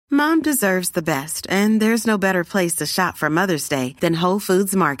Mom deserves the best, and there's no better place to shop for Mother's Day than Whole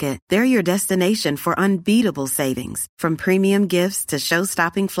Foods Market. They're your destination for unbeatable savings, from premium gifts to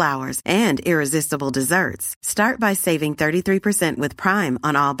show-stopping flowers and irresistible desserts. Start by saving 33% with Prime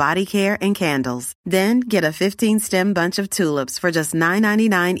on all body care and candles. Then get a 15-stem bunch of tulips for just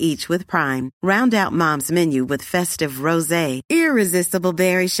 $9.99 each with Prime. Round out Mom's menu with festive rosé, irresistible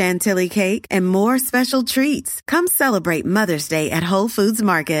berry chantilly cake, and more special treats. Come celebrate Mother's Day at Whole Foods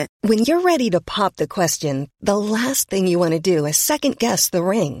Market. When you're ready to pop the question, the last thing you want to do is second-guess the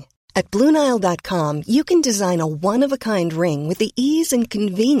ring. At BlueNile.com, you can design a one-of-a-kind ring with the ease and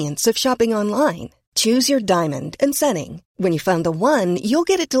convenience of shopping online. Choose your diamond and setting. When you find the one, you'll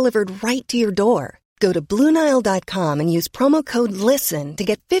get it delivered right to your door. Go to BlueNile.com and use promo code LISTEN to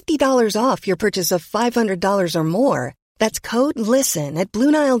get $50 off your purchase of $500 or more. That's code LISTEN at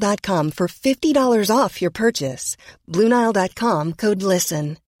BlueNile.com for $50 off your purchase. BlueNile.com, code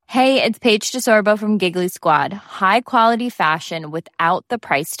LISTEN. Hey, it's Paige DeSorbo from Giggly Squad. High quality fashion without the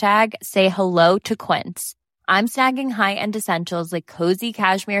price tag. Say hello to Quince. I'm snagging high-end essentials like cozy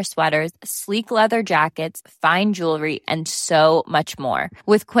cashmere sweaters, sleek leather jackets, fine jewelry, and so much more.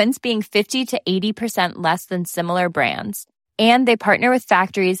 With Quince being 50 to 80% less than similar brands. And they partner with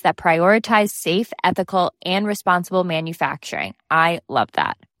factories that prioritize safe, ethical, and responsible manufacturing. I love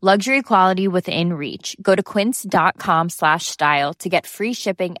that. Luxury quality within reach. Go to quince.com/style to get free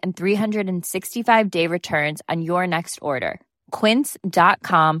shipping and 365-day returns on your next order.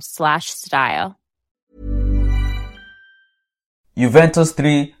 Quince.com/style. Juventus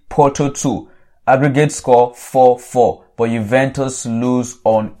 3, Porto 2. Aggregate score 4-4, but Juventus lose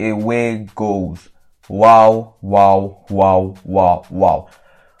on away goals. Wow.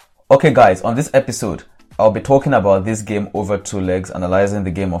 Okay guys, on this episode, I'll be talking about this game over two legs, analyzing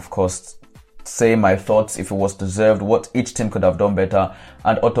the game, of course, say my thoughts if it was deserved, what each team could have done better,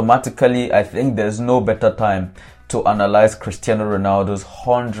 and automatically I think there's no better time to analyze Cristiano Ronaldo's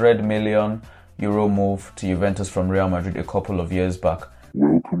 €100 million move to Juventus from Real Madrid a couple of years back.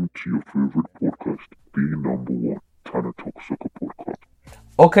 Welcome to your favorite podcast, the number one Tana Talk Soccer podcast.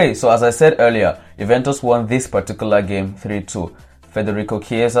 Okay, so as I said earlier, Juventus won this particular game 3-2. Federico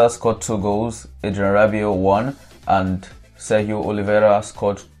Chiesa scored 2 goals, Adrien Rabiot 1, and Sergio Oliveira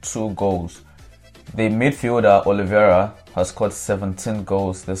scored 2 goals. The midfielder Oliveira has scored 17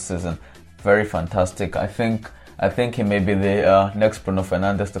 goals this season. Very fantastic. I think he may be the next Bruno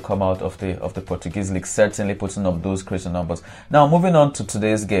Fernandes to come out of the Portuguese league, certainly putting up those crazy numbers. Now, moving on to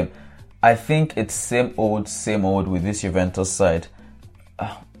today's game, I think it's same old with this Juventus side.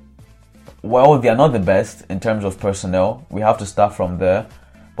 Well, they are not the best in terms of personnel. We have to start from there.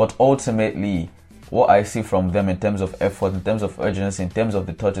 But ultimately, what I see from them in terms of effort, in terms of urgency, in terms of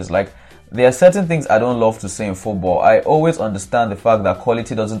the touches, like, there are certain things I don't love to say in football. I always understand the fact that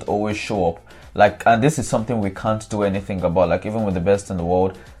quality doesn't always show up. Like, and this is something we can't do anything about. Like, even with the best in the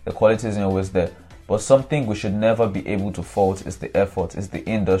world, the quality isn't always there. But something we should never be able to fault is the effort, is the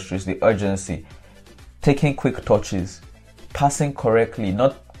industry, is the urgency. Taking quick touches, passing correctly,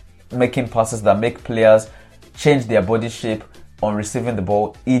 not making passes that make players change their body shape on receiving the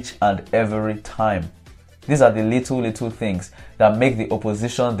ball each and every time. These are the little things that make the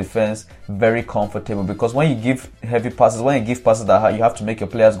opposition defense very comfortable, because when you give heavy passes, when you give passes that you have to make your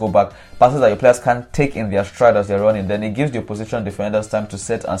players go back, passes that your players can't take in their stride as they're running, then it gives the opposition defenders time to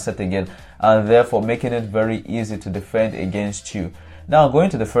set and set again, and therefore making it very easy to defend against you. Now, going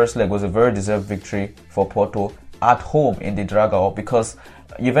to the first leg was a very deserved victory for Porto at home in the Dragao, because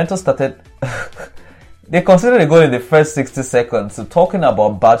Juventus started they considered a goal in the first 60 seconds. So talking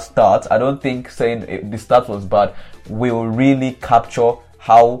about bad start, I don't think saying the start was bad will really capture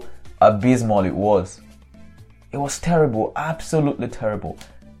how abysmal it was. It was terrible, absolutely terrible.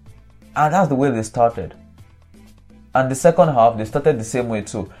 And that's the way they started. And the second half, they started the same way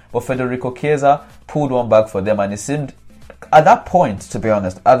too. But Federico Chiesa pulled one back for them, and it seemed, at that point, to be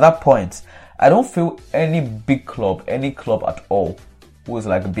honest, I don't feel any big club, any club at all, who is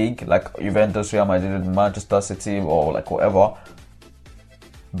like big, like Juventus, Real Madrid, Manchester City, or like whatever,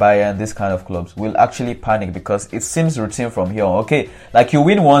 Bayern, this kind of clubs will actually panic, because it seems routine from here on. Okay, like you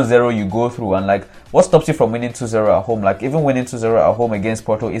win 1-0, you go through, and like, what stops you from winning 2-0 at home? Like, even winning 2-0 at home against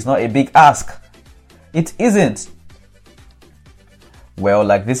Porto is not a big ask. It isn't. Well,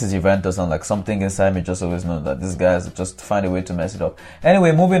 like, this is Juventus, and like something inside me just always knows that these guys just find a way to mess it up.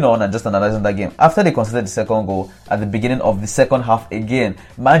 Anyway, moving on and just analyzing that game. After they conceded the second goal at the beginning of the second half again,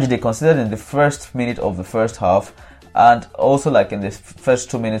 mind you, they conceded in the first minute of the first half, and also like in the first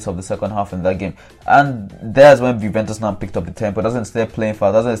 2 minutes of the second half in that game. And there's when Juventus now picked up the tempo, doesn't instead playing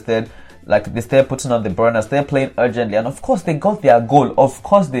fast, doesn't instead Like, they started putting on the burners, they're playing urgently, and of course they got their goal. Of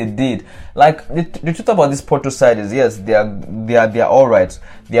course they did. Like, the truth about this Porto side is, yes, they are all right.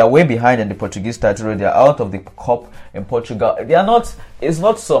 They are way behind in the Portuguese title. They are out of the cup in Portugal. They are not. It's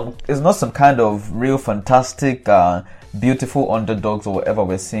not some kind of real fantastic, beautiful underdogs or whatever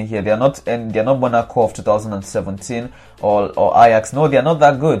we're seeing here. They are not Monaco of 2017 or Ajax. No, they are not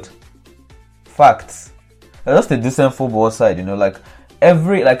that good. Facts. They're just a decent football side, you know. Like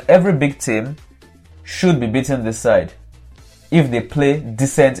every big team should be beating this side if they play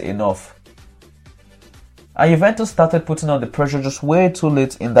decent enough. And Juventus started putting on the pressure just way too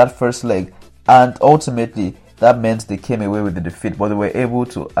late in that first leg, and ultimately that meant they came away with the defeat, but they were able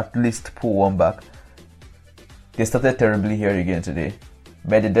to at least pull one back. They started terribly here again today.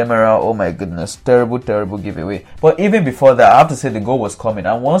 Mehdi Demiral, oh my goodness, terrible giveaway. But even before that, I have to say the goal was coming,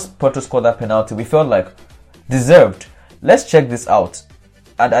 and once Porto scored that penalty, we felt like deserved. Let's check this out.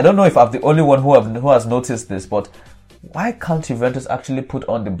 And I don't know if I'm the only one who has noticed this, but why can't Juventus actually put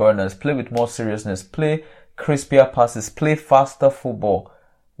on the burners, play with more seriousness, play crispier passes, play faster football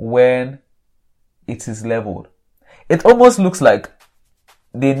when it is leveled? It almost looks like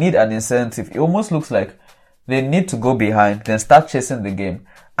they need an incentive. It almost looks like they need to go behind, then start chasing the game.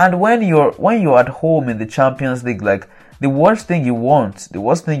 And when you're at home in the Champions League, like, the worst thing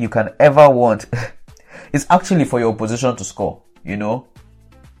you can ever want is actually for your opposition to score, you know?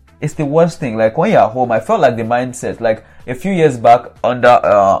 It's the worst thing. Like, when you're at home, I felt like the mindset, like a few years back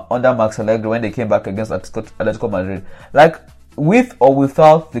under Max Allegri, when they came back against Atletico Madrid, like, with or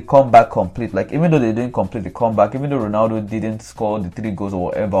without the comeback complete, like, even though they didn't complete the comeback, even though Ronaldo didn't score the 3 goals or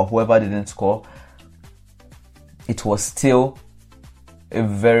whatever, whoever didn't score, it was still a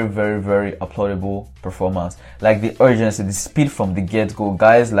very, very, very applaudable performance. Like, the urgency, the speed from the get-go,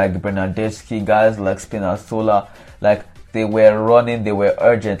 guys like Bernardeschi, guys like Spinazzola, like, they were running, they were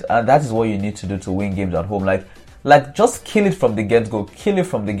urgent, and that is what you need to do to win games at home. Like just kill it from the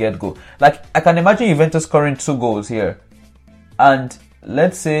get-go. Like, I can imagine Juventus scoring 2 goals here, and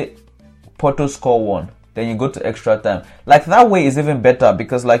let's say Porto score 1, then you go to extra time. Like, that way is even better,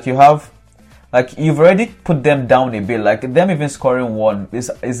 because like you've already put them down a bit. Like, them even scoring 1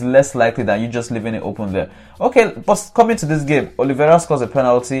 is less likely than you just leaving it open there. Okay, but coming to this game, Oliveira scores a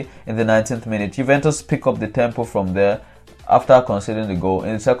penalty in the 19th minute. Juventus pick up the tempo from there after conceding the goal.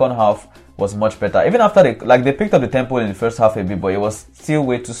 In the second half was much better. Even after they picked up the tempo in the first half a bit, but it was still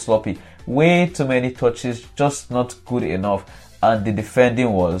way too sloppy. Way too many touches, just not good enough. And the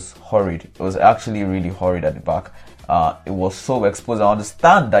defending was horrid. It was actually really horrid at the back. It was so exposed. I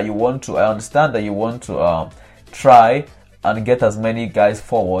understand that you want to try and get as many guys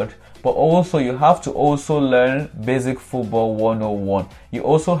forward, but also you have to also learn basic football 101. You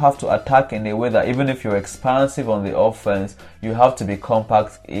also have to attack in a way that even if you're expansive on the offense, you have to be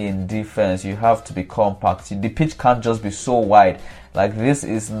compact in defense. You have to be compact. The pitch can't just be so wide. Like, this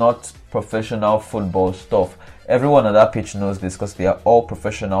is not professional football stuff. Everyone on that pitch knows this, because they are all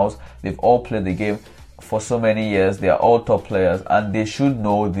professionals. They've all played the game for so many years. They are all top players, and they should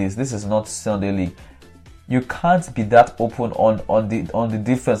know this. This is not Sunday League. You can't be that open on the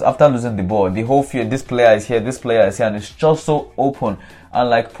defense after losing the ball. The whole field, this player is here, and it's just so open. And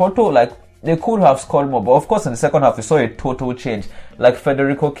like Porto, like, they could have scored more, but of course in the second half we saw a total change. Like,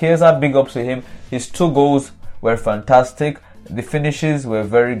 Federico Chiesa, big up to him. His 2 goals were fantastic. The finishes were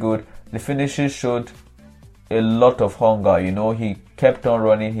very good. The finishes showed a lot of hunger. You know, he kept on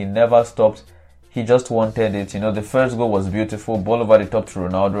running. He never stopped. He just wanted it. You know, the first goal was beautiful. Ball over the top to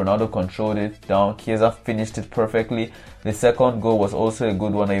Ronaldo. Ronaldo controlled it down. Chiesa finished it perfectly. The second goal was also a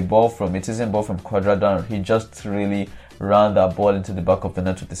good one. A ball from Cuadrado. He just really ran that ball into the back of the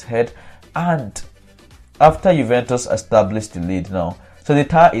net with his head. And after Juventus established the lead now, so the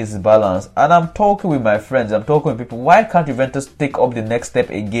tie is balanced. And I'm talking with my friends. I'm talking with people. Why can't Juventus take up the next step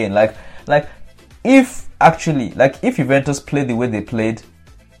again? Like if Juventus played the way they played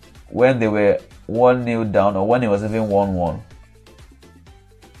when they were 1-0 down, or when it was even 1-1,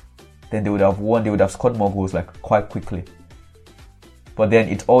 then they would have won. They would have scored more goals, like, quite quickly. But then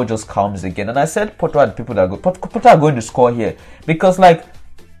it all just calms again. And I said Porto are the people that Porto are going to score here, because like,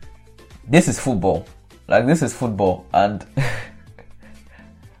 this is football. Like, this is football, and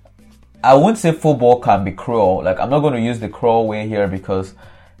I wouldn't say football can be cruel. Like, I'm not going to use the cruel way here, because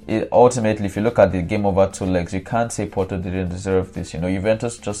ultimately, if you look at the game over 2 legs, you can't say Porto didn't deserve this. You know,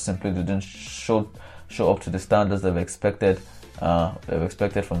 Juventus just simply didn't show up to the standards they've expected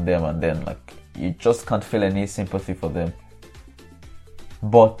from them, and then, like, you just can't feel any sympathy for them.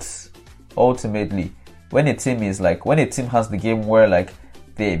 But ultimately, when a team has the game where, like,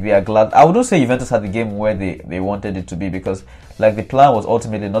 we are glad. I wouldn't say Juventus had the game where they wanted it to be, because Like, the plan was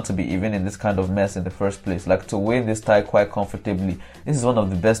ultimately not to be even in this kind of mess in the first place. Like, to win this tie quite comfortably. This is one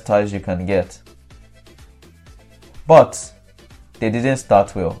of the best ties you can get. But they didn't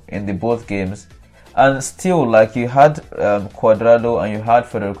start well in the both games. And still, like, you had Cuadrado and you had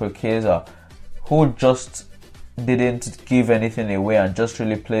Federico Chiesa, who just didn't give anything away and just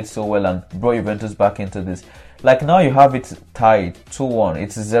really played so well and brought Juventus back into this. Like, now you have it tied 2-1.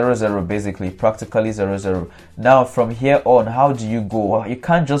 It's 0-0 basically, practically 0-0. Now from here on, how do you go? You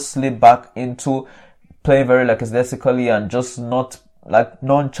can't just slip back into playing very lackadaisically and just not like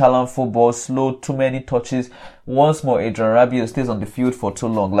nonchalant football, slow, too many touches. Once more, Adrian Rabiot stays on the field for too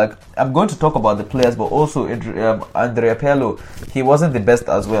long. Like, I'm going to talk about the players, but also Andrea Pirlo, he wasn't the best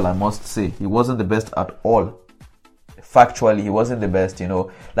as well, I must say. He wasn't the best at all. Factually, he wasn't the best, you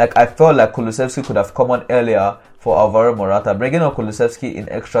know. Like, I felt like Kulusevski could have come on earlier for Alvaro Morata. Bringing on Kulusevski in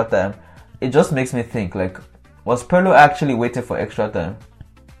extra time, it just makes me think, like, was Pirlo actually waiting for extra time?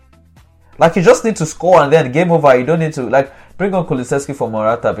 Like, you just need to score and then game over. You don't need to, like, bring on Kulusevski for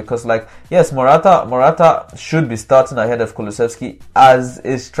Morata, because, like, yes, Morata should be starting ahead of Kulusevski as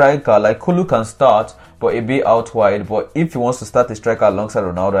a striker. Like, Kulu can start, but it be out wide. But if he wants to start a striker alongside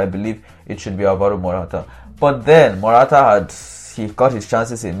Ronaldo, I believe it should be Alvaro Morata. But then Morata he got his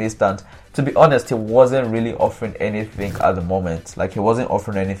chances, he missed, and to be honest, he wasn't really offering anything at the moment. Like, he wasn't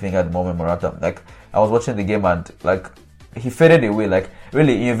offering anything at the moment, Morata. Like, I was watching the game and, like, he faded away. Like,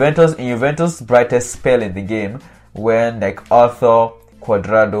 really, in Juventus' brightest spell in the game, when, like, Arthur,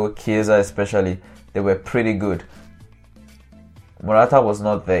 Cuadrado, Chiesa especially, they were pretty good. Morata was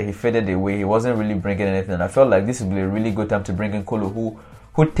not there. He faded away. He wasn't really bringing anything. And I felt like this would be a really good time to bring in Kulu,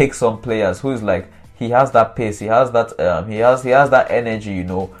 who takes some players, who is like, he has that pace, he has that he has that energy, you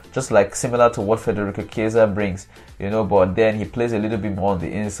know, just like similar to what Federico Chiesa brings, you know, but then he plays a little bit more on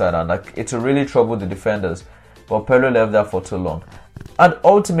the inside and, like, it will really trouble the defenders. But Pirlo left that for too long. And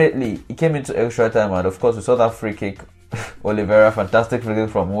ultimately, he came into extra time, and of course we saw that free kick. Oliveira, fantastic free kick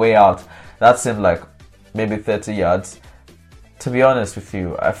from way out. That seemed like maybe 30 yards. To be honest with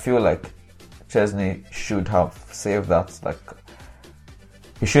you, I feel like Chesney should have saved that. Like,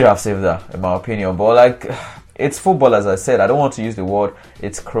 he should have saved that, in my opinion. But, like, it's football, as I said. I don't want to use the word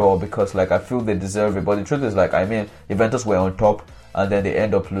it's cruel, because, like, I feel they deserve it. But the truth is, like, I mean, Juventus were on top and then they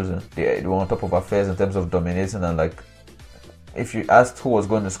end up losing. They were on top of affairs in terms of dominating, and, like, if you asked who was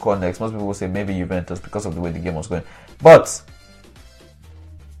going to score next, most people would say maybe Juventus because of the way the game was going. But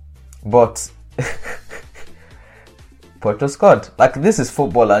Porto scored. Like, this is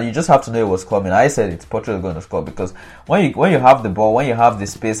football, and you just have to know it was coming. I said it, Porto is going to score, because when you have the ball, when you have the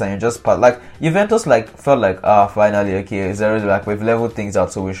space, and you just pass, like, Juventus, like, felt like, finally, okay, like, we've leveled things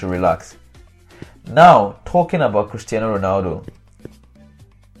out, so we should relax. Now, talking about Cristiano Ronaldo,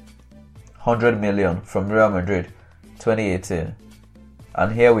 100 million from Real Madrid, 2018,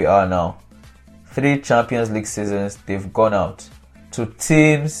 and here we are now. 3 Champions League seasons, they've gone out to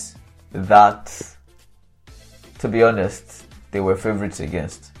teams that, to be honest, they were favorites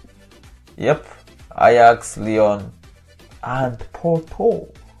against. Yep, Ajax, Lyon, and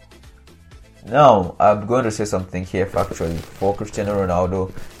Porto. Now, I'm going to say something here factually for Cristiano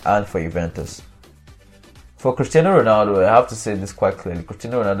Ronaldo and for Juventus. For Cristiano Ronaldo, I have to say this quite clearly.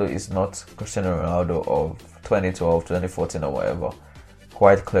 Cristiano Ronaldo is not Cristiano Ronaldo of 2012, 2014 or whatever.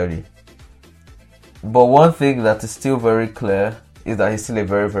 Quite clearly. But one thing that is still very clear is that he's still a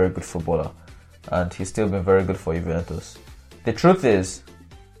very, very good footballer. And he's still been very good for Juventus. The truth is,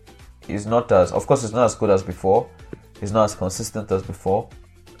 he's not as good as before. He's not as consistent as before.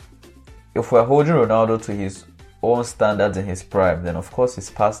 If we're holding Ronaldo to his own standards in his prime, then of course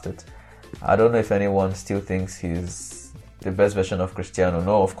he's past it. I don't know if anyone still thinks he's the best version of Cristiano.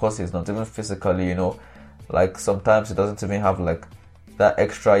 No, of course he's not. Even physically, you know, like, sometimes he doesn't even have, like, that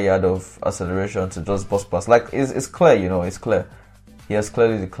extra yard of acceleration to just bust past. Like, it's clear, you know, it's clear. He has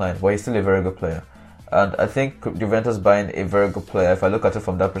clearly declined, but he's still a very good player. And I think Juventus buying a very good player, if I look at it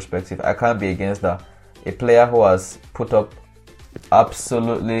from that perspective, I can't be against that. A player who has put up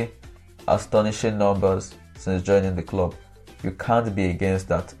absolutely astonishing numbers since joining the club. You can't be against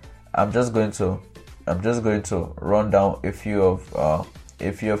that. I'm just going to run down a few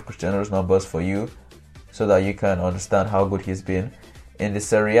of Cristiano's numbers for you, so that you can understand how good he's been. In the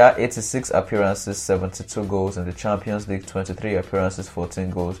Serie A, 86 appearances, 72 goals. In the Champions League, 23 appearances, 14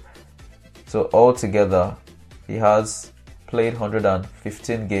 goals. So altogether, he has played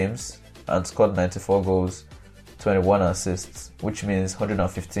 115 games and scored 94 goals, 21 assists, which means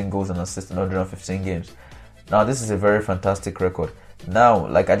 115 goals and assists in 115 games. Now, this is a very fantastic record. Now,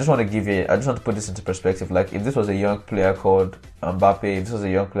 like, I just want to put this into perspective. Like, if this was a young player called Mbappe, if this was a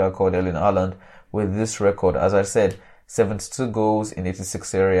young player called Erling Haaland with this record, as I said, 72 goals in 86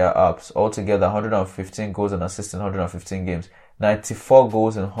 Serie A apps. Altogether, 115 goals and assists in 115 games. 94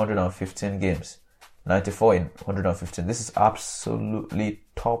 goals in 115 games. 94 in 115. This is absolutely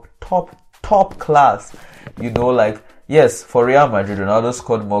top class. You know, like, yes, for Real Madrid, Ronaldo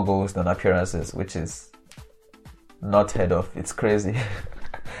scored more goals than appearances, which is not heard of. It's crazy.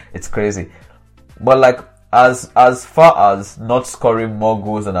 It's crazy. But like, as far as not scoring more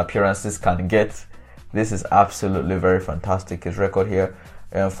goals than appearances can get, this is absolutely very fantastic. His record here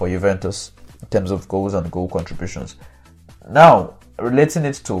for Juventus in terms of goals and goal contributions. Now, relating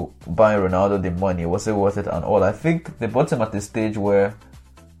it to buying Ronaldo, the money, was it worth it and all? I think they bought him at the stage where,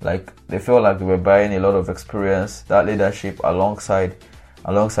 like, they felt like they were buying a lot of experience, that leadership alongside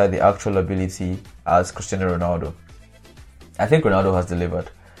the actual ability as Cristiano Ronaldo. I think Ronaldo has delivered.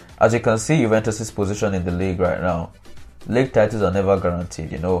 As you can see, Juventus' position in the league right now, league titles are never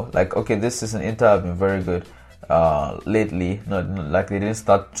guaranteed, you know. Like, okay, this season Inter have been very good lately. Not like they didn't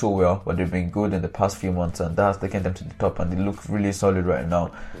start too well, but they've been good in the past few months, and that has taken them to the top, and they look really solid right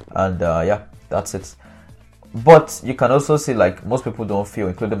now. And yeah, that's it. But you can also see, like, most people don't feel,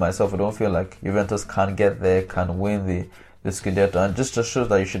 including myself, I don't feel like Juventus can get there, can win the Scudetto, and just shows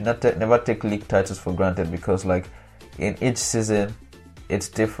that you should never take league titles for granted, because like in each season it's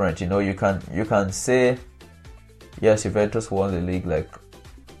different. You know, you can say, yes, Juventus won the league like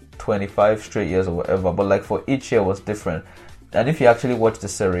 25 straight years or whatever, but like for each year was different. And if you actually watch the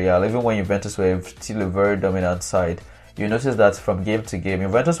Serie A, even when Juventus were still a very dominant side, you notice that from game to game,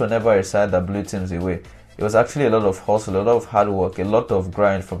 Juventus were never a side that blew teams away. It was actually a lot of hustle, a lot of hard work, a lot of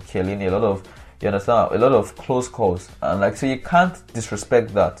grind from Chiellini, a lot of, you understand, a lot of close calls. And like, so you can't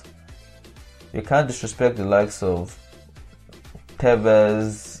disrespect that. You can't disrespect the likes of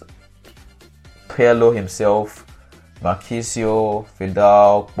Tevez, Pirlo himself, Marquisio,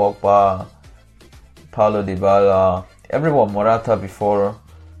 Vidal, Pogba, Paulo Dybala, everyone, Morata before,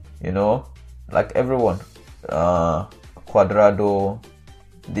 you know, like everyone, Cuadrado,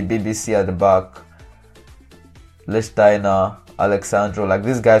 the BBC at the back, Lichtsteiner, Alexandro, like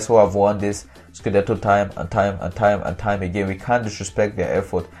these guys who have won this Scudetto time and time again. We can't disrespect their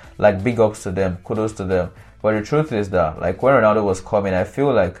effort. Like, big ups to them, kudos to them. But the truth is that, like, when Ronaldo was coming, I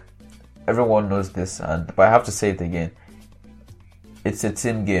feel like everyone knows this, but I have to say it again. It's a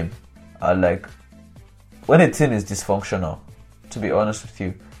team game. Like, when a team is dysfunctional, to be honest with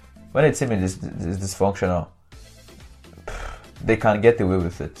you, when a team is dysfunctional, they can get away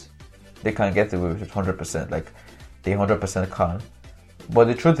with it. They can get away with it 100%. Like, they 100% can. But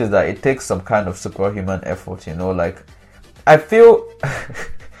the truth is that it takes some kind of superhuman effort, you know. Like, I feel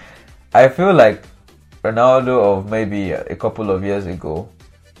like Ronaldo of maybe a couple of years ago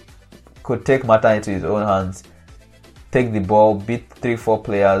could take matter into his own hands, take the ball, beat 3-4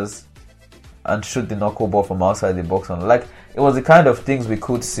 players, and shoot the knuckle ball from outside the box. And like, it was the kind of things we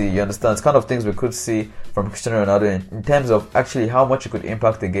could see, you understand? It's kind of things we could see from Cristiano Ronaldo in terms of actually how much he could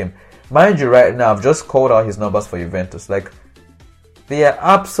impact the game. Mind you, right now, I've just called out his numbers for Juventus. Like, they are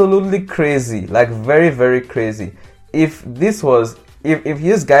absolutely crazy. Like, very, very crazy. If this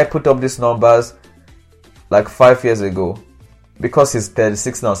guy put up these numbers like 5 years ago, because he's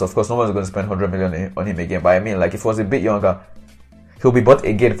 36 now, so of course no one's going to spend 100 million on him again. But I mean, like, if he was a bit younger, he'll be bought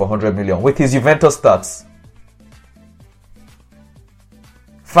again for 100 million with his Juventus stats.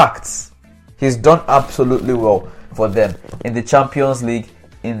 Facts. He's done absolutely well for them in the Champions League,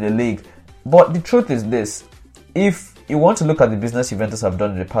 in the league. But the truth is this: if you want to look at the business Juventus have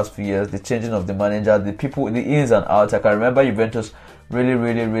done in the past few years, the changing of the manager, the people, the ins and outs. I can remember Juventus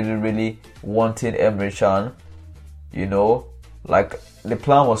really wanting Emre Can. You know, like, the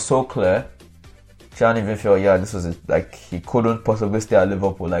plan was so clear. Can even feel, yeah, this was it. Like, he couldn't possibly stay at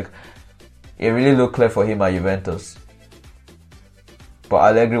Liverpool. Like, it really looked clear for him at Juventus. But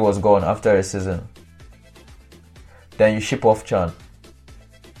Allegri was gone after a season. Then you ship off Can.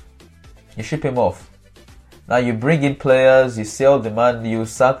 You ship him off. Now you bring in players, you sell the man, you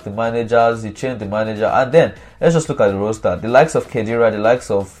sack the managers, you change the manager, and then let's just look at the roster. The likes of Khedira, the likes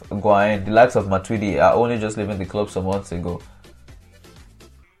of Guain, the likes of Matuidi are only just leaving the club some months ago.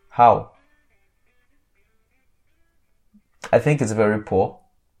 How? I think it's very poor.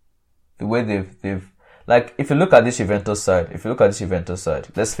 The way they've like, if you look at this Juventus side,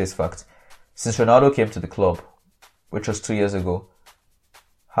 let's face facts. Since Ronaldo came to the club, which was 2 years ago,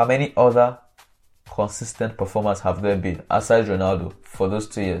 how many other consistent performers have there been aside Ronaldo for those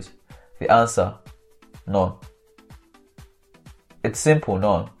 2 years? The answer, none. It's simple,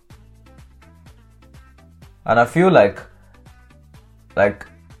 none. And I feel like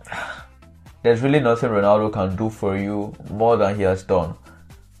there's really nothing Ronaldo can do for you more than he has done.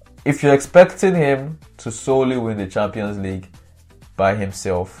 if you're expecting him to solely win the Champions League by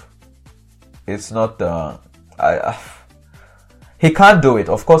himself, it's not he can't do it.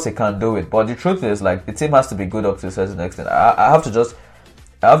 Of course he can't do it, but the truth is, like, the team has to be good up to a certain extent. I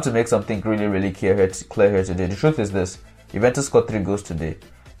have to make something really, really clear here today. The truth is this: Juventus scored 3 goals today,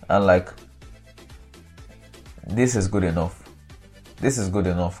 and like, this is good enough. This is good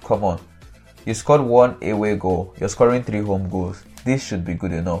enough. Come on, you scored 1 away goal. You're scoring 3 home goals. This should be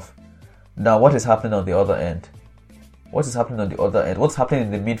good enough. Now, what is happening on the other end? What's happening in the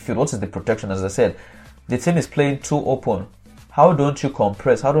midfield? What is the protection? As I said, the team is playing too open. How don't you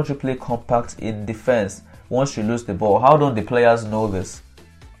compress? How don't you play compact in defense once you lose the ball? How don't the players know this?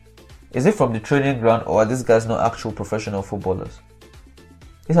 Is it from the training ground, or are these guys not actual professional footballers?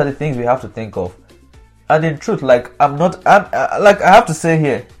 These are the things we have to think of. And in truth, like, I have to say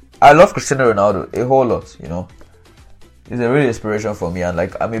here, I love Cristiano Ronaldo a whole lot, you know. He's a real inspiration for me, and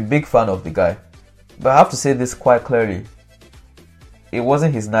like, I'm a big fan of the guy. But I have to say this quite clearly. It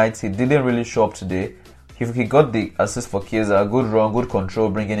wasn't his night. He didn't really show up today. He got the assist for Chiesa, good run, good control,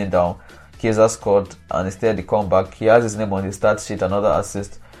 bringing it down. Chiesa scored, and instead the comeback. He has his name on the stat sheet, another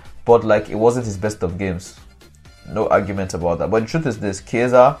assist. But like, it wasn't his best of games. No argument about that. But the truth is this: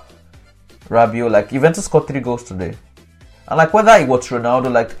 Chiesa, Rabiot, like, Juventus scored 3 goals today. And like, whether it was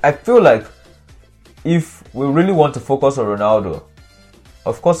Ronaldo, like, I feel like if we really want to focus on Ronaldo,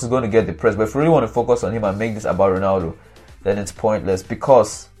 of course he's going to get the press, but if we really want to focus on him and make this about Ronaldo, then it's pointless,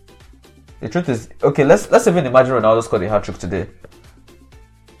 because the truth is, okay, let's even imagine Ronaldo scored a hat-trick today.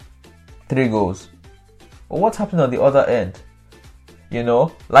 3 goals. But what's happening on the other end? You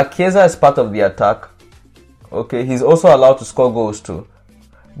know, like, Chiesa is part of the attack. Okay, he's also allowed to score goals too.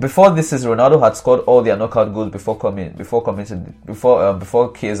 Before this is, Ronaldo had scored all their knockout goals before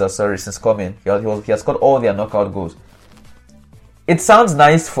Chiesa, since coming. He had scored all their knockout goals. It sounds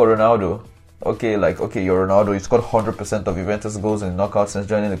nice for Ronaldo. Okay, like, okay, you're Ronaldo, you scored 100% of Juventus goals in knockouts since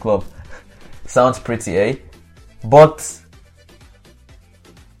joining the club. Sounds pretty, eh? But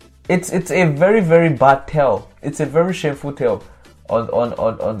it's a very, very bad tell. It's a very shameful tell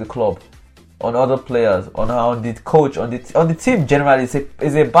on the club, on other players, on the coach, on the team generally. It's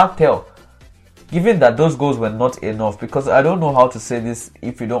a bad tell, given that those goals were not enough. Because I don't know how to say this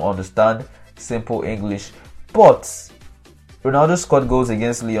if you don't understand simple English, but Ronaldo scored goals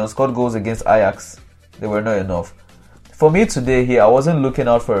against Lyon, scored goals against Ajax. They were not enough. For me today here, I wasn't looking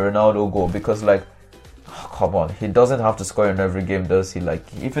out for a Ronaldo goal, because like, oh, come on, he doesn't have to score in every game, does he? Like,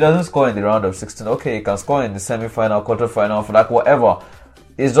 if he doesn't score in the round of 16, okay, he can score in the semi-final, quarter-final, for like whatever.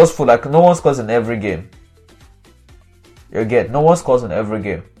 It's just for like, no one scores in every game. You get, no one scores in every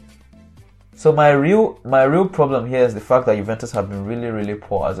game. So my real problem here is the fact that Juventus have been really, really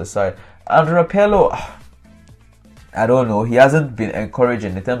poor as a side. And Rapello, I don't know, he hasn't been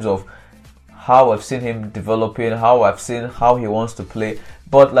encouraging in terms of how I've seen him developing, how I've seen how he wants to play.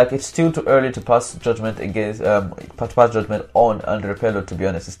 But like, it's still too early to pass judgment on Andrea Pirlo, to be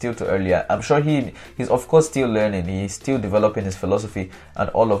honest. It's still too early. I'm sure he's of course still learning, he's still developing his philosophy and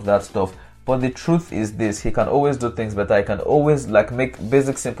all of that stuff. But the truth is this: he can always do things better. He can always like make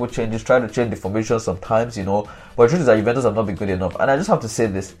basic simple changes, try to change the formation sometimes, you know. But the truth is that Juventus have not been good enough. And I just have to say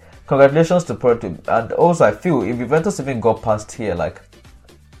this: congratulations to Porto. And also, I feel if Juventus even got past here, like,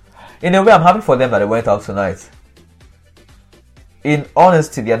 in a way, I'm happy for them that they went out tonight. In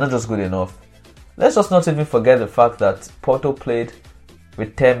honesty, they are not just good enough. Let's just not even forget the fact that Porto played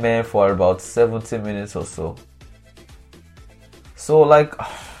with 10 men for about 70 minutes or so. So, like,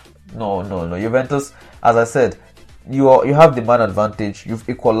 no. Juventus, as I said, you have the man advantage. You've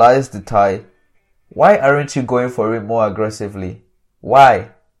equalized the tie. Why aren't you going for it more aggressively?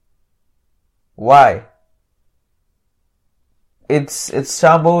 Why? It's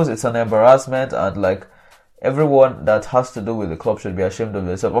shambles, it's an embarrassment, and like, everyone that has to do with the club should be ashamed of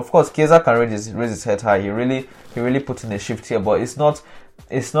themselves. Of course, Chiesa can raise his head high. He really put in a shift here, but it's not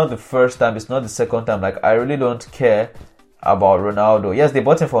the first time, it's not the second time. Like, I really don't care about Ronaldo. Yes, they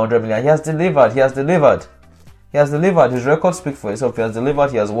bought him for 100 million. He has delivered. His record speaks for itself. He has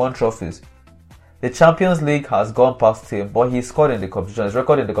delivered. He has won trophies. The Champions League has gone past him, but he scored in the competition. His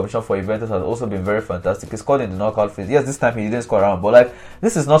record in the competition for Juventus has also been very fantastic. He scored in the knockout phase. Yes, this time he didn't score around, but like,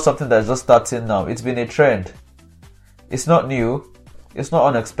 this is not something that's just starting now. It's been a trend. It's not new. It's not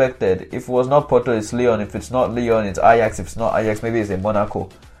unexpected. If it was not Porto, it's Lyon. If it's not Lyon, it's Ajax. If it's not Ajax, maybe it's in Monaco.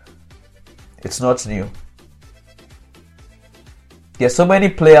 It's not new. There's so many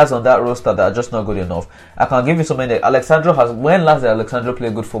players on that roster that are just not good enough. I can give you so many. When last did Alexandro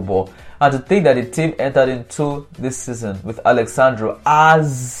play good football? And to think that the team entered into this season with Alexandro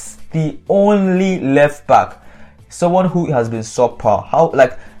as the only left back, someone who has been subpar.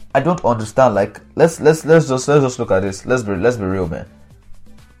 I don't understand. Like, let's just look at this. Let's be real, man.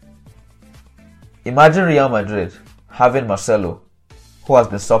 Imagine Real Madrid having Marcelo, who has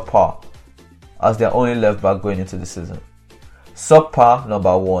been subpar, as their only left back going into the season. Subpar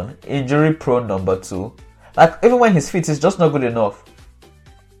number 1, injury prone number 2. Like, even when he's fit, he's just not good enough.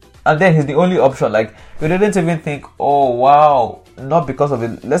 And then he's the only option. Like, you didn't even think, oh wow, not because of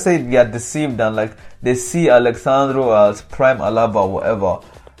it. Let's say they are deceived and like they see Alexandro as prime Alaba or whatever,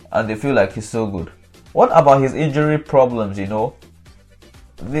 and they feel like he's so good. What about his injury problems? You know,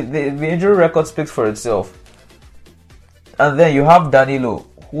 the injury record speaks for itself. And then you have Danilo,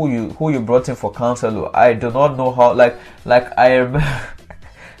 who you brought in for Cancelo. I do not know how. Like I remember.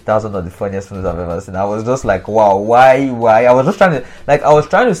 That was one of the funniest things I've ever seen. I was just like, wow, why? I was just trying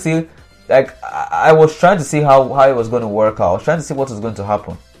to see, like, I was trying to see how it was going to work out. I was trying to see what was going to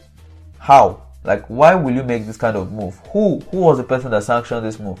happen. How? Like, why will you make this kind of move? Who was the person that sanctioned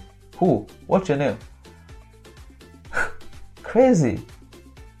this move? Who? What's your name? Crazy.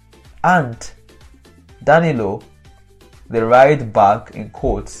 And Danilo, the right back in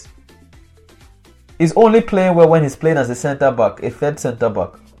quotes, is only playing well when he's playing as a centre back, a third centre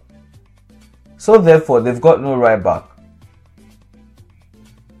back. So therefore, they've got no right back.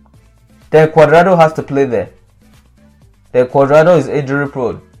 Then Cuadrado has to play there. Then Cuadrado is injury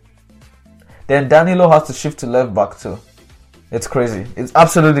prone. Then Danilo has to shift to left back too. It's crazy. It's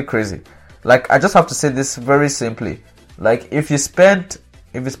absolutely crazy. Like, I just have to say this very simply. Like, if you spend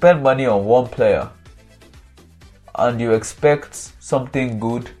money on one player and you expect something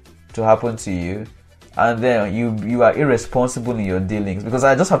good to happen to you, and then you are irresponsible in your dealings, because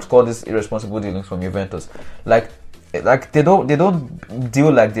I just have to call this irresponsible dealings from Juventus. Like they don't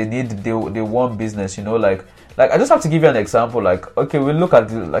deal like they want business, you know. Like I just have to give you an example. Like, okay, we look at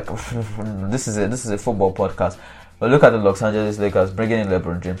this is a football podcast. But look at the Los Angeles Lakers bringing in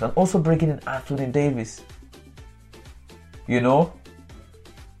LeBron James and also bringing in Anthony Davis. You know,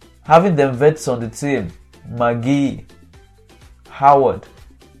 having them vets on the team, McGee, Howard,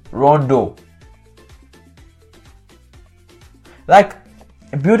 Rondo. Like,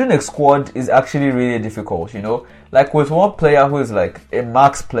 building a squad is actually really difficult, you know. Like, with one player who is like a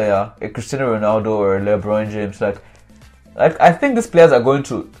max player, a Cristiano Ronaldo or a LeBron James, like I think these players are going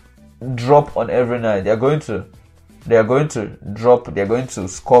to drop on every night. They are going to drop. They are going to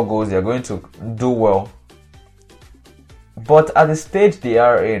score goals. They are going to do well. But at the stage they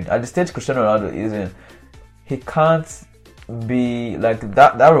are in, at the stage Cristiano Ronaldo is in, he can't be like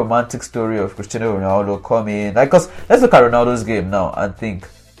that romantic story of Cristiano Ronaldo coming. Like, cause let's look at Ronaldo's game now and think,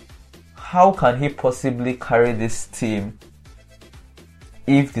 how can he possibly carry this team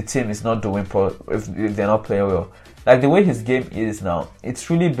if the team is not doing if they're not playing well? Like, the way his game is now, it's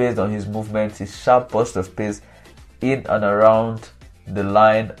really based on his movement, his sharp burst of pace in and around the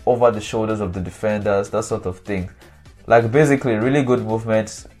line, over the shoulders of the defenders, that sort of thing. Like, basically really good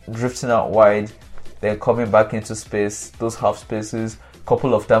movements, drifting out wide, then coming back into space, those half spaces,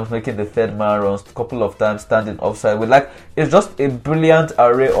 couple of times making the third man runs, couple of times standing offside. With like, it's just a brilliant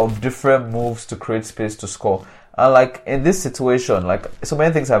array of different moves to create space to score. And like, in this situation, like, so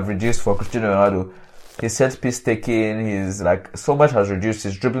many things have reduced for Cristiano Ronaldo. His set piece taking, his like, so much has reduced.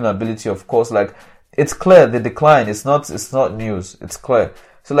 His dribbling ability, of course, like, it's clear the decline. It's not news. It's clear.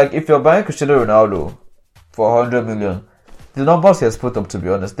 So like, if you're buying Cristiano Ronaldo for 100 million, the numbers he has put up, to be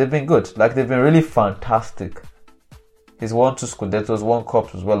honest, they've been good. Like, they've been really fantastic. He's won 2 Scudettos, 1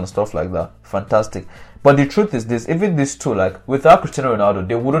 Cups as well and stuff like that. Fantastic. But the truth is this, even these two, like, without Cristiano Ronaldo,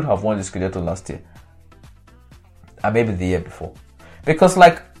 they wouldn't have won the Scudetto last year. And maybe the year before. Because,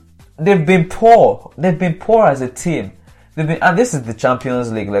 like, they've been poor. They've been poor as a team. And this is the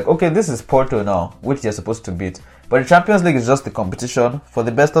Champions League. Like, okay, this is Porto now, which they're supposed to beat. But the Champions League is just the competition for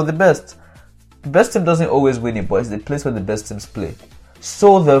the best of the best. The best team doesn't always win it, but it's the place where the best teams play.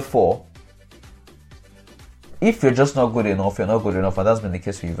 So therefore, if you're just not good enough, you're not good enough, and that's been the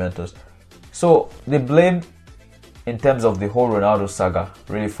case for Juventus. So the blame in terms of the whole Ronaldo saga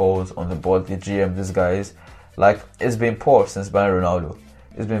really falls on the board, the GM, these guys. Like, it's been poor since buying Ronaldo.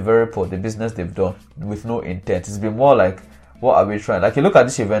 It's been very poor, the business they've done with no intent. It's been more like, what are we trying? Like, you look at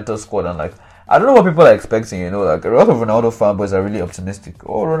this Juventus squad and like, I don't know what people are expecting, you know, like, a lot of Ronaldo fanboys are really optimistic.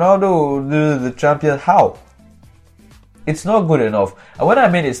 Oh, Ronaldo, the champion, how? It's not good enough. And when I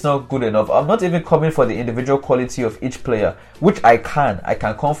mean it's not good enough, I'm not even coming for the individual quality of each player, which I can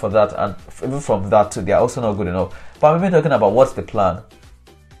come for that, and even from that too, they're also not good enough. But I'm even talking about what's the plan.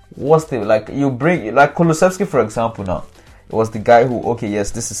 What's the, like, you bring, like Kulusevski, for example, now. It was the guy who, okay,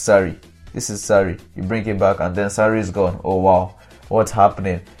 yes, this is Sarri. You bring him back and then Sarri is gone. Oh wow, what's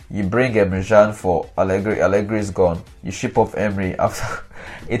happening? You bring Emre Can for Allegri is gone. You ship off Emery after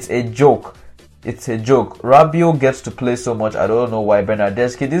It's a joke. It's a joke. Rabiot gets to play so much. I don't know why.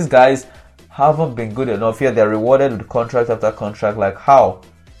 Bernardeschi, these guys haven't been good enough here. They're rewarded with contract after contract. Like, how?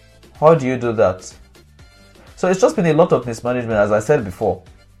 How do you do that? So it's just been a lot of mismanagement, as I said before.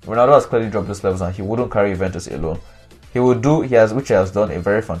 Ronaldo has clearly dropped those levels and he wouldn't carry Juventus alone. Which he has done a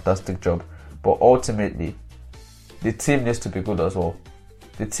very fantastic job. But ultimately, the team needs to be good as well.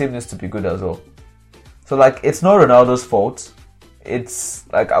 So like, it's not Ronaldo's fault. It's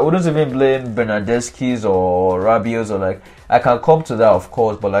like, I wouldn't even blame Bernardeschi's or Rabiot's, or like, I can come to that of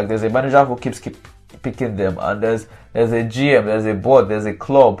course, but like, there's a manager who keeps picking them, and there's a GM, there's a board, there's a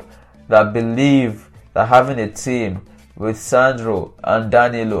club that believe that having a team with Sandro and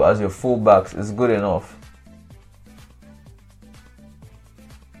Danilo as your fullbacks is good enough.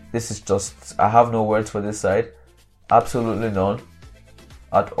 This is just, I have no words for this side. Absolutely none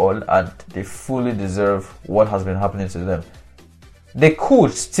at all, and they fully deserve what has been happening to them. They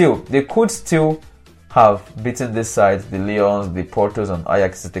could still have beaten this side, the Lyons, the Portos and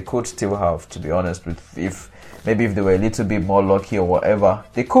Ajax. They could still have, to be honest, if they were a little bit more lucky or whatever,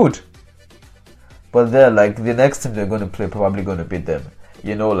 they could. But they're like, the next team they're going to play probably going to beat them.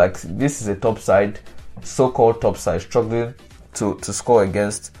 You know, like, this is a top side, so-called top side, struggling to score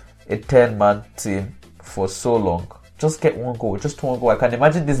against a 10-man team for so long. Just get one goal, just one goal. I can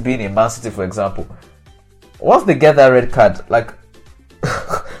imagine this being in Man City, for example. Once they get that red card, like,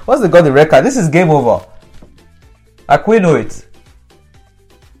 once they got the red card, this is game over. Like, we know it.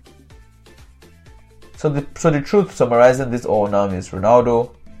 So the truth, summarizing this all now, is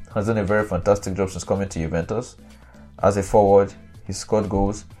Ronaldo has done a very fantastic job since coming to Juventus. As a forward, he's scored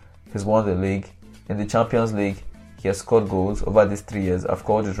goals, he's won the league. In the Champions League, he has scored goals over these 3 years. I've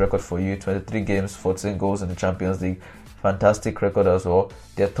called his record for you, 23 games, 14 goals in the Champions League. Fantastic record as well.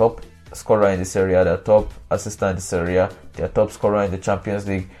 They're top scorer in the Serie A, they're top assistant in the Serie A, they're top scorer in the Champions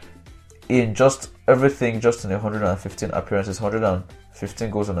League. In just everything, just in 115 appearances, 115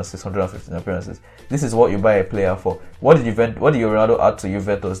 goals and assists, 115 appearances. This is what you buy a player for. What did Ronaldo add to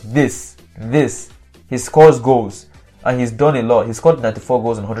Juventus? This. He scores goals. And he's done a lot. He scored 94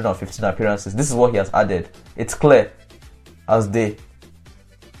 goals and 115 appearances. This is what he has added. It's clear as day.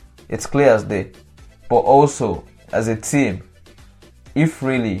 But also, as a team, if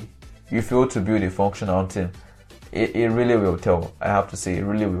really you fail to build a functional team, it really will tell. I have to say, it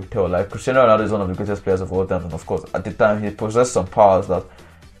really will tell. Like, Cristiano Ronaldo is one of the greatest players of all time, and of course, at the time, he possessed some powers that,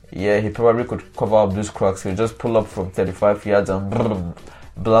 yeah, he probably could cover up these cracks. He'll just pull up from 35 yards and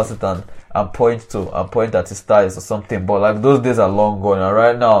blast it and point at his thighs or something. But like, those days are long gone, and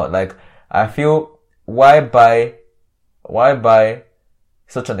right now, like, I feel, why buy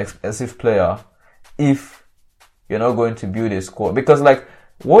such an expensive player if you're not going to build a squad? Because like,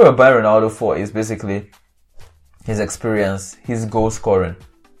 what you're buying Ronaldo for is basically his experience, his goal scoring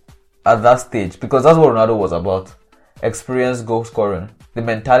at that stage, because that's what Ronaldo was about. Experience, goal scoring, the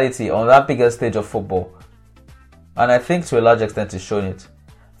mentality on that bigger stage of football. And I think to a large extent he's shown it.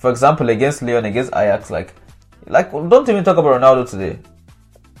 For example, against Lyon, against Ajax, like don't even talk about Ronaldo today.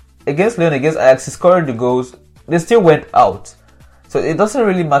 Against Lyon, against Ajax, he scored the goals, they still went out. So it doesn't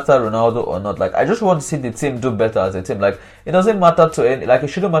really matter Ronaldo or not. Like, I just want to see the team do better as a team. Like, it doesn't matter to any, like, it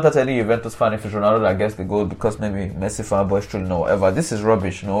shouldn't matter to any Juventus fan if it's Ronaldo that gets the goal because maybe Messi fanboys shouldn't know whatever. This is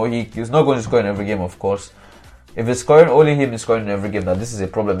rubbish, no? He's not going to score in every game, of course. If it's scoring, only him is scoring in every game, now this is a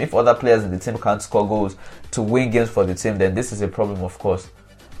problem. If other players in the team can't score goals to win games for the team, then this is a problem, of course.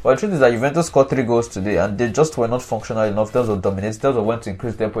 But the truth is that Juventus scored 3 goals today and they just were not functional enough in terms of dominance, in terms of when to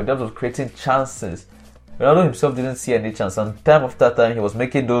increase their point, in terms of creating chances. Ronaldo himself didn't see any chance, and time after time he was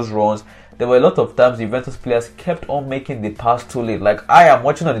making those runs. There were a lot of times Juventus players kept on making the pass too late. Like, I am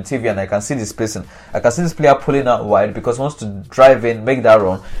watching on the TV and I can see this spacing. I can see this player pulling out wide because he wants to drive in, make that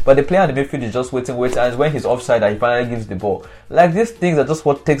run. But the player in the midfield is just waiting, and it's when he's offside that he finally gives the ball. Like, these things are just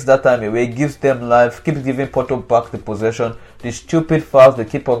what takes that time away, gives them life, keeps giving Porto back the possession. The stupid fouls they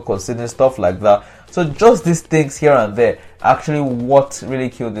keep on conceding, stuff like that. So just these things here and there actually what really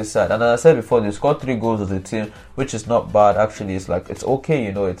killed this side. And as I said before, they scored 3 goals as a team, which is not bad. Actually, it's like, it's okay,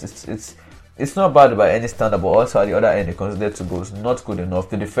 you know, it's not bad by any standard, but also at the other end they considered 2 goals not good enough.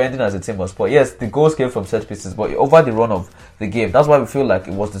 The defending as a team was poor. Yes, the goals came from set pieces, but over the run of the game, that's why we feel like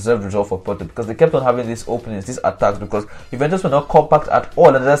it was deserved result for Porto, because they kept on having these openings, these attacks, because Juventus were not compact at all.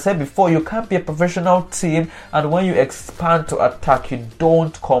 And as I said before, you can't be a professional team and when you expand to attack, you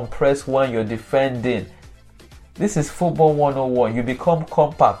don't compress when you're defending. This is football 101. You become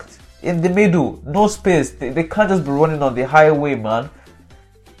compact in the middle, no space. They can't just be running on the highway, man.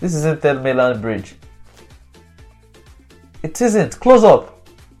 This isn't Third Mainland Bridge. It isn't. Close up.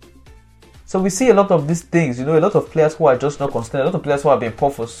 So we see a lot of these things, a lot of players who are just not consistent, a lot of players who have been poor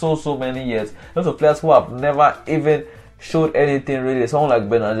for so many years, a lot of players who have never even showed anything really. Someone like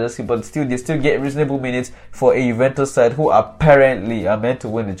Bernardeschi, but they still get reasonable minutes for a Juventus side who apparently are meant to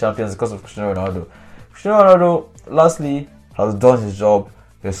win the Champions because of Cristiano Ronaldo. Cristiano Ronaldo, lastly, has done his job.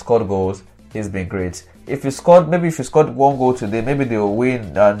 He scored goals. He's been great. If you scored one goal today, maybe they will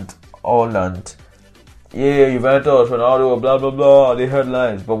win and all and Juventus, Ronaldo, blah blah blah, the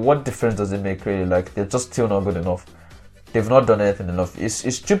headlines. But what difference does it make really? Like, they're just still not good enough. They've not done anything enough.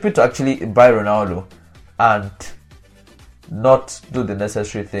 It's stupid to actually buy Ronaldo and not do the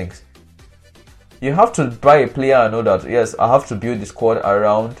necessary things. You have to buy a player and know that, yes, I have to build the squad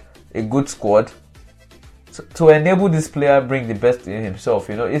around a good squad to enable this player bring the best in himself.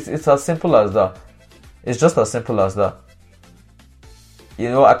 It's as simple as that. It's just as simple as that.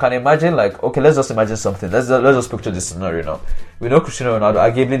 I can imagine, like, okay, let's just imagine something. Let's just picture this scenario now. We know Cristiano Ronaldo,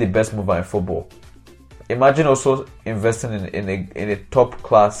 arguably the best mover in football. Imagine also investing in a top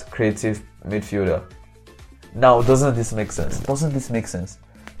class creative midfielder. Now, doesn't this make sense? Doesn't this make sense?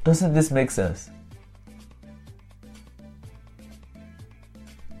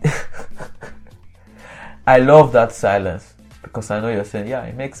 I love that silence because I know you're saying, yeah,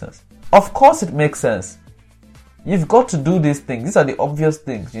 it makes sense. Of course it makes sense. You've got to do these things. These are the obvious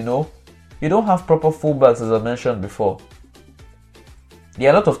things, You don't have proper fullbacks, as I mentioned before. There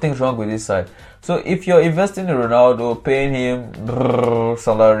are a lot of things wrong with this side. So if you're investing in Ronaldo, paying him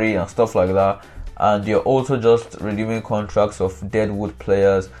salary and stuff like that, and you're also just renewing contracts of deadwood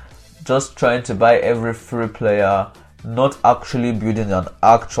players, just trying to buy every free player, not actually building an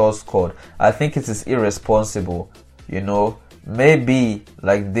actual squad, I think it is irresponsible. Maybe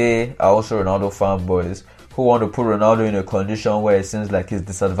like they are also Ronaldo fanboys who want to put Ronaldo in a condition where it seems like he's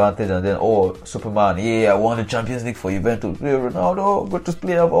disadvantaged, and then, oh, Superman, I won the Champions League for Juventus. Hey, Ronaldo, greatest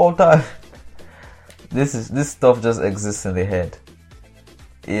player of all time. This stuff just exists in the head.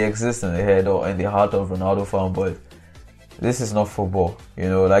 It exists in the head or in the heart of Ronaldo fanboys. This is not football.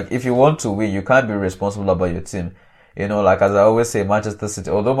 Like, if you want to win, you can't be responsible about your team. Like, as I always say, Manchester City,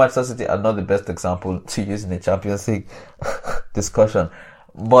 although Manchester City are not the best example to use in the Champions League discussion,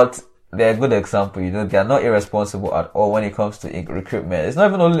 but they're a good example. They are not irresponsible at all when it comes to recruitment. It's not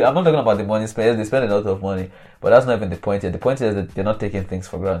even only, I'm not talking about the money spent. They spend a lot of money, but that's not even the point here. The point is that they're not taking things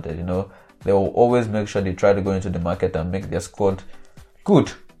for granted. They will always make sure they try to go into the market and make their squad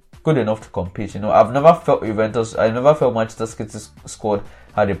good enough to compete. I've never felt Manchester City's squad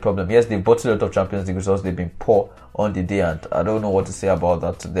had a problem. Yes, they bought a lot of Champions League results. They've been poor on the day, and I don't know what to say about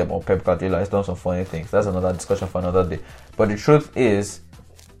that to them or Pep Guardiola. He's done some funny things. That's another discussion for another day. But the truth is,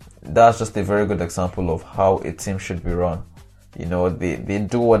 that's just a very good example of how a team should be run. They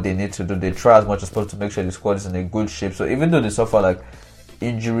do what they need to do. They try as much as possible to make sure the squad is in a good shape. So even though they suffer like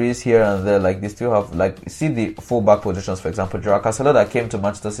injuries here and there, like, they still have, like, see the full-back positions, for example. Joao Cancelo that came to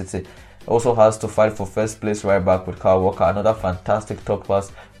Manchester City also has to fight for first place right back with Kyle Walker, another fantastic top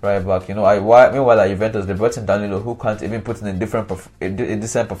class right back. Meanwhile at Juventus, they brought in Danilo, who can't even put in a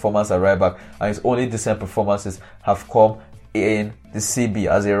decent performance at right back, and his only decent performances have come in the CB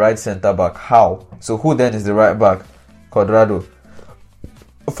as a right centre back. How? So who then is the right back? Cuadrado,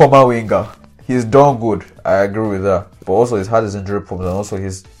 former winger. He's done good, I agree with that, but also he's had his injury problems, and also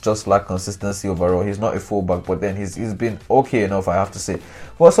he's just lacked consistency overall. He's not a fullback, but then he's been okay enough, I have to say.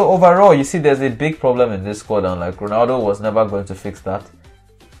 Well, so overall, you see, there's a big problem in this squad, and like, Ronaldo was never going to fix that.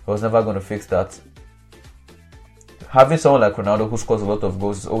 Having someone like Ronaldo who scores a lot of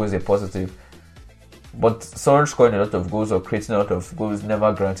goals is always a positive. But someone scoring a lot of goals or creating a lot of goals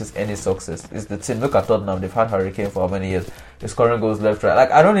never guarantees any success. It's the team. Look at Tottenham. They've had Harry Kane for how many years? They're scoring goals left, right.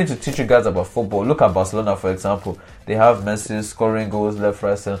 Like, I don't need to teach you guys about football. Look at Barcelona, for example. They have Messi scoring goals left,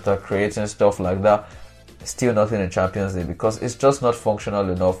 right, center, creating stuff like that. Still nothing in Champions League because it's just not functional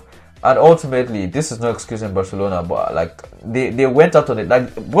enough. And ultimately, this is no excuse in Barcelona, but like, they went out on it.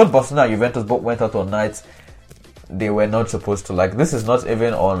 Like, both Barcelona and Juventus both went out on nights they were not supposed to. Like, this is not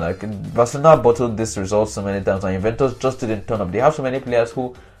even on, like, Barcelona bottled this result so many times and Juventus just didn't turn up. They have so many players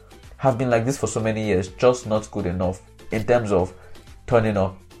who have been like this for so many years, just not good enough in terms of turning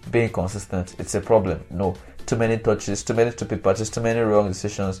up, being consistent. It's a problem. No, too many touches, too many stupid patches, too many wrong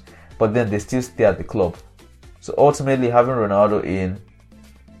decisions, but then they still stay at the club. So ultimately, having Ronaldo in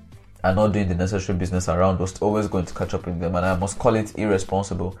and not doing the necessary business around was always going to catch up with them, and I must call it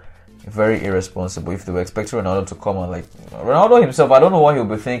irresponsible. Very irresponsible. If they were expecting Ronaldo to come and, like, Ronaldo himself, I don't know what he'll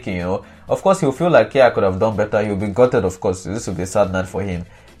be thinking, Of course, he'll feel like, I could have done better. He'll be gutted, of course. This will be a sad night for him.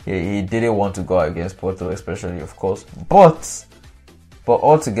 He didn't want to go against Porto, especially, of course. But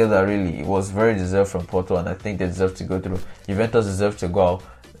altogether, really, it was very deserved from Porto, and I think they deserve to go through. Juventus deserve to go out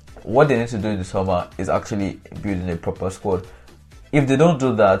what they need to do in the summer is actually building a proper squad. If they don't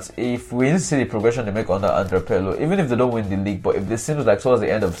do that, if we need to see the progression they make under Andre Pirlo, even if they don't win the league, but if they seem like towards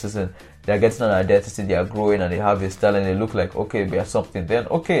the end of the season, they're getting an identity, they are growing and they have a style and they look like, okay, they are something, then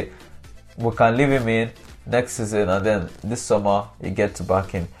okay, we can leave him in next season and then this summer you get to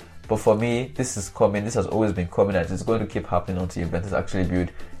back him. But for me, this is coming, this has always been coming and it's going to keep happening until Juventus actually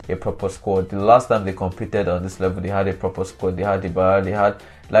build a proper squad. The last time they competed on this level, they had a proper squad, they had Dybala,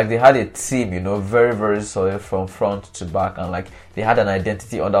 they had a team, very, very solid from front to back, and like they had an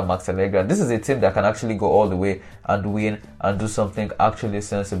identity under Max Allegri. This is a team that can actually go all the way and win and do something actually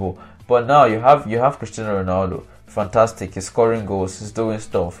sensible. But now you have Cristiano Ronaldo, fantastic, he's scoring goals, he's doing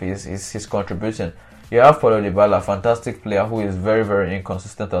stuff, he's contributing. You have Paulo Dybala, fantastic player who is very, very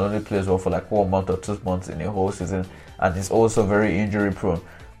inconsistent and only plays well for like 1 month or 2 months in a whole season, and is also very injury prone.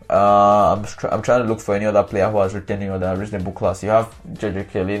 I'm trying to look for any other player who has returning or that reasonable class. You have Giorgio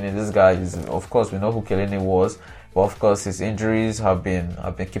Chiellini. This guy is, of course, we know who Chiellini was, but of course his injuries have been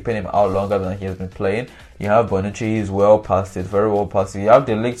keeping him out longer than he has been playing. You have Bonucci, he's well past it, very well past it. You have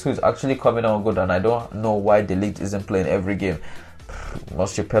De Ligt, who is actually coming on good, and I don't know why De Ligt isn't playing every game.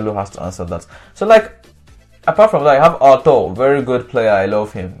 Marcelo Pirlo has to answer that. So like, apart from that, you have Arthur, very good player, I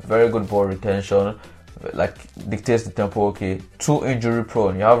love him, very good ball retention, like dictates the tempo, okay. Too injury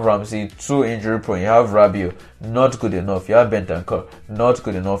prone. You have Ramsey, too injury prone. You have Rabiot, not good enough. You have Bentancur, not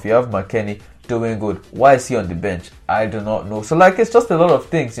good enough. You have McKennie, doing good. Why is he on the bench? I do not know. So like, it's just a lot of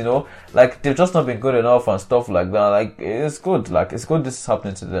things, like they've just not been good enough and stuff like that. Like, it's good, this is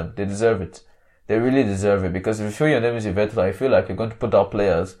happening to them. They deserve it. They really deserve it, because if you feel your name is Juventus, I feel like you're going to put out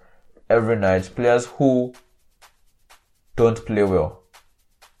players every night, players who don't play well,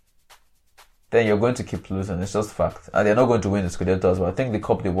 then you're going to keep losing. It's just fact. And they're not going to win the Scudetto as well. I think the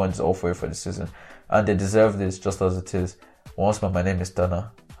cup they won is all for the season. And they deserve this just as it is. Once more, my name is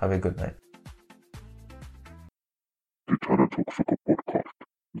Tana. Have a good night. The Tana Talk Soccer Podcast,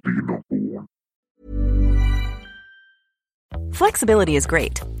 the number one. Flexibility is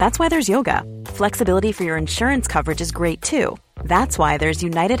great. That's why there's yoga. Flexibility for your insurance coverage is great too. That's why there's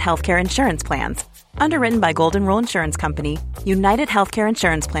United Healthcare Insurance Plans. Underwritten by Golden Rule Insurance Company, United Healthcare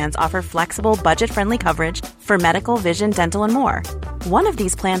Insurance Plans offer flexible, budget-friendly coverage for medical, vision, dental, and more. One of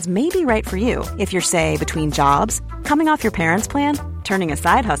these plans may be right for you if you're, say, between jobs, coming off your parents' plan, turning a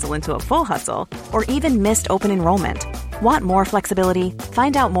side hustle into a full hustle, or even missed open enrollment. Want more flexibility?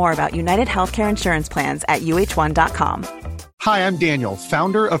 Find out more about United Healthcare Insurance Plans at uh1.com. Hi, I'm Daniel,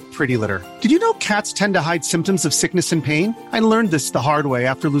 founder of Pretty Litter. Did you know cats tend to hide symptoms of sickness and pain? I learned this the hard way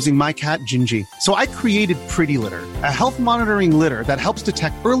after losing my cat, Gingy. So I created Pretty Litter, a health monitoring litter that helps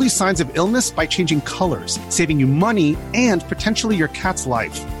detect early signs of illness by changing colors, saving you money and potentially your cat's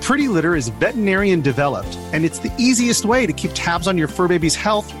life. Pretty Litter is veterinarian developed, and it's the easiest way to keep tabs on your fur baby's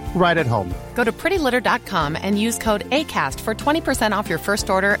health right at home. Go to prettylitter.com and use code ACAST for 20% off your first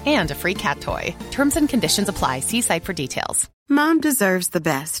order and a free cat toy. Terms and conditions apply. See site for details. Mom deserves the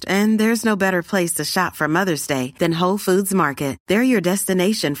best, and there's no better place to shop for Mother's Day than Whole Foods Market. They're your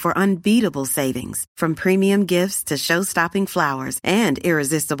destination for unbeatable savings, from premium gifts to show-stopping flowers and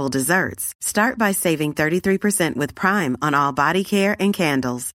irresistible desserts. Start by saving 33% with Prime on all body care and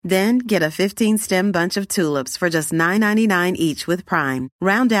candles. Then get a 15-stem bunch of tulips for just $9.99 each with Prime.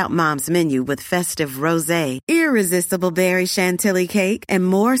 Round out Mom's menu with festive rosé, irresistible berry chantilly cake, and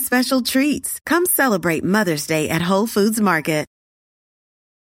more special treats. Come celebrate Mother's Day at Whole Foods Market.